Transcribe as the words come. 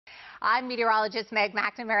I'm meteorologist Meg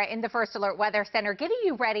McNamara in the First Alert Weather Center, getting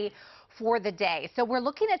you ready for the day. So we're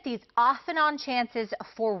looking at these off and on chances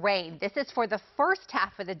for rain. This is for the first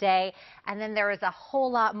half of the day, and then there is a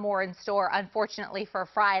whole lot more in store, unfortunately, for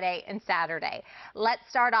Friday and Saturday. Let's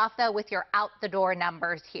start off, though, with your out the door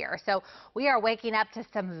numbers here. So we are waking up to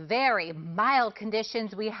some very mild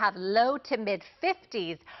conditions. We have low to mid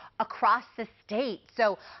 50s across the state.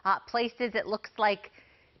 So places it looks like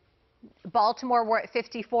Baltimore, we're at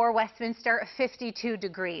 54, Westminster 52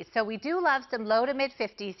 degrees. So we do love some low to mid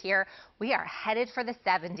 50s here. We are headed for the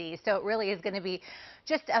 70s. So it really is going to be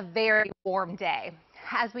just a very warm day.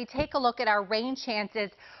 As we take a look at our rain chances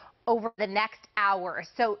over the next hour.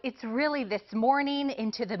 So it's really this morning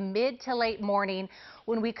into the mid to late morning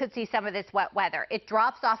when we could see some of this wet weather. It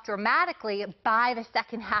drops off dramatically by the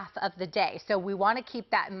second half of the day. So we want to keep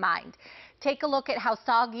that in mind. Take a look at how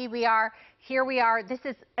soggy we are. Here we are. This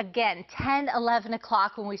is, again, 10, 11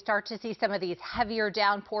 o'clock when we start to see some of these heavier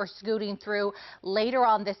downpours scooting through later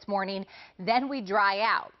on this morning. Then we dry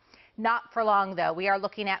out. Not for long, though. We are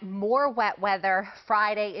looking at more wet weather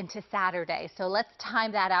Friday into Saturday. So let's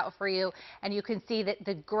time that out for you. And you can see that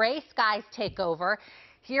the gray skies take over.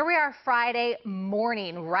 Here we are Friday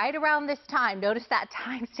morning, right around this time. Notice that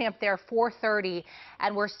timestamp there, 4:30.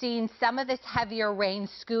 And we're seeing some of this heavier rain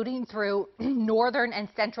scooting through northern and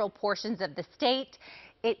central portions of the state.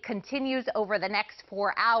 It continues over the next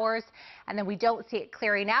 4 hours. And then we don't see it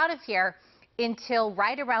clearing out of here until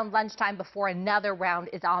right around lunchtime before another round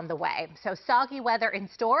is on the way. So soggy weather in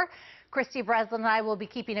store. Christy Breslin and I will be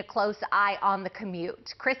keeping a close eye on the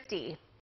commute. Christy.